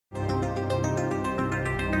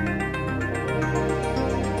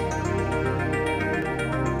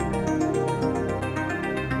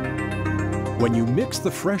When you mix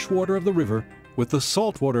the fresh water of the river with the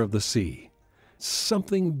salt water of the sea,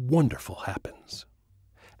 something wonderful happens.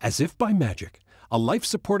 As if by magic, a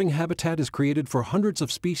life-supporting habitat is created for hundreds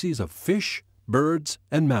of species of fish, birds,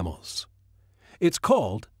 and mammals. It's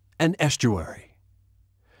called an estuary.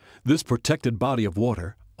 This protected body of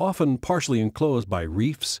water, often partially enclosed by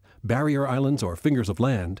reefs, barrier islands, or fingers of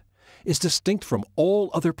land, is distinct from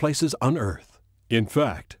all other places on Earth. In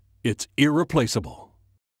fact, it's irreplaceable.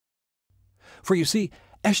 For you see,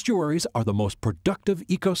 estuaries are the most productive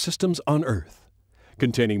ecosystems on Earth,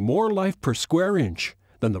 containing more life per square inch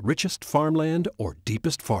than the richest farmland or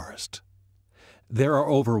deepest forest. There are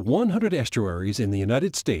over 100 estuaries in the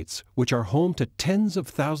United States which are home to tens of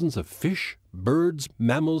thousands of fish, birds,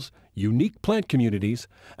 mammals, unique plant communities,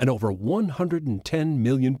 and over 110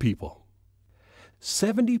 million people.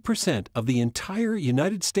 70% of the entire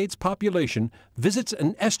United States population visits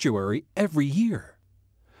an estuary every year.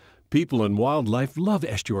 People and wildlife love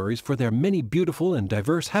estuaries for their many beautiful and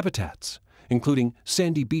diverse habitats, including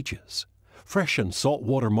sandy beaches, fresh and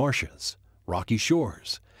saltwater marshes, rocky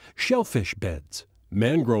shores, shellfish beds,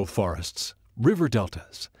 mangrove forests, river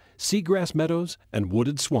deltas, seagrass meadows, and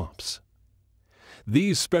wooded swamps.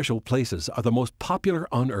 These special places are the most popular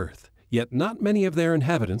on Earth, yet not many of their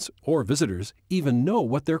inhabitants or visitors even know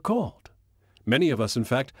what they're called. Many of us, in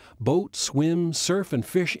fact, boat, swim, surf, and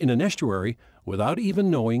fish in an estuary without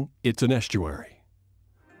even knowing it's an estuary.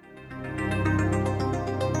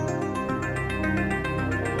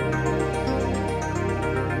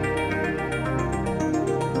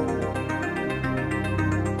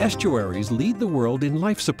 Estuaries lead the world in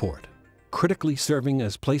life support, critically serving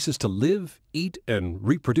as places to live, eat, and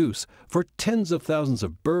reproduce for tens of thousands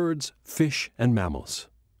of birds, fish, and mammals.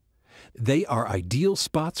 They are ideal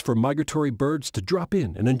spots for migratory birds to drop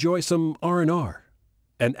in and enjoy some R&R,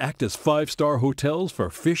 and act as five-star hotels for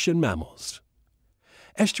fish and mammals.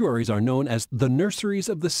 Estuaries are known as the nurseries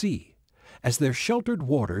of the sea, as their sheltered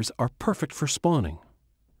waters are perfect for spawning.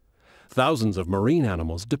 Thousands of marine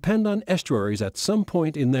animals depend on estuaries at some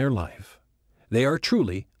point in their life. They are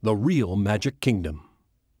truly the real Magic Kingdom.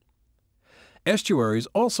 Estuaries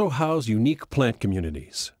also house unique plant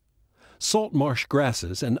communities. Salt marsh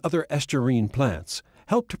grasses and other estuarine plants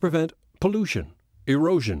help to prevent pollution,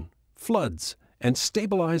 erosion, floods, and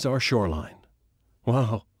stabilize our shoreline.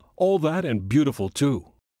 Wow, all that and beautiful too.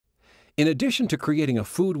 In addition to creating a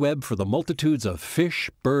food web for the multitudes of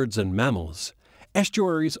fish, birds, and mammals,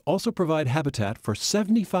 estuaries also provide habitat for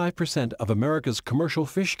 75% of America's commercial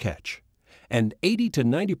fish catch and 80 to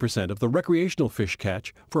 90% of the recreational fish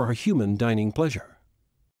catch for our human dining pleasure.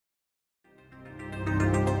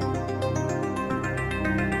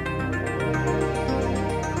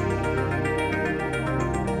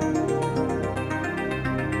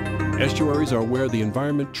 Estuaries are where the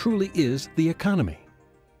environment truly is the economy.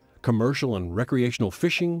 Commercial and recreational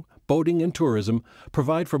fishing, boating, and tourism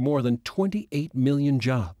provide for more than 28 million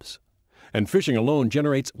jobs. And fishing alone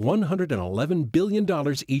generates $111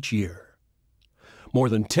 billion each year. More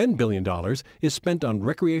than $10 billion is spent on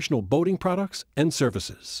recreational boating products and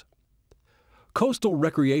services. Coastal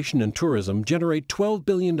recreation and tourism generate $12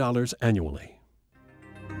 billion annually.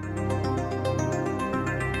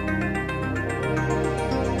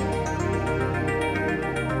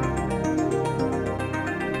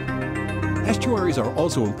 Estuaries are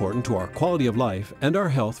also important to our quality of life and our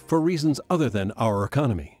health for reasons other than our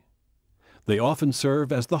economy. They often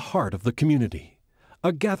serve as the heart of the community,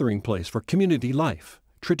 a gathering place for community life,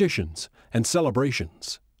 traditions, and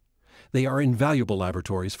celebrations. They are invaluable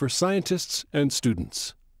laboratories for scientists and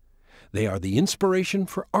students. They are the inspiration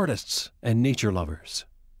for artists and nature lovers.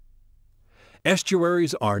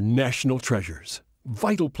 Estuaries are national treasures,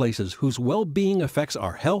 vital places whose well-being affects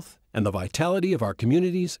our health and the vitality of our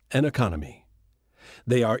communities and economy.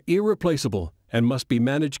 They are irreplaceable and must be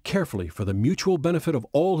managed carefully for the mutual benefit of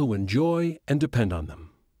all who enjoy and depend on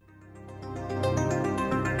them.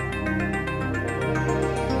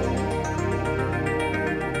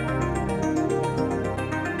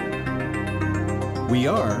 We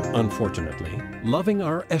are, unfortunately, loving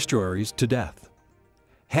our estuaries to death.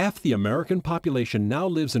 Half the American population now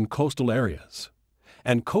lives in coastal areas,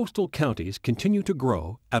 and coastal counties continue to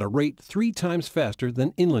grow at a rate 3 times faster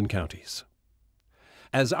than inland counties.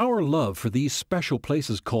 As our love for these special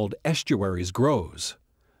places called estuaries grows,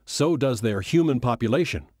 so does their human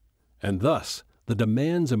population, and thus the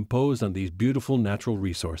demands imposed on these beautiful natural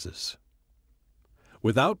resources.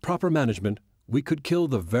 Without proper management, we could kill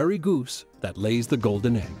the very goose that lays the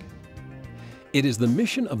golden egg. It is the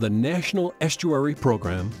mission of the National Estuary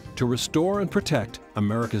Program to restore and protect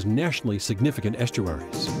America's nationally significant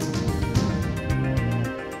estuaries.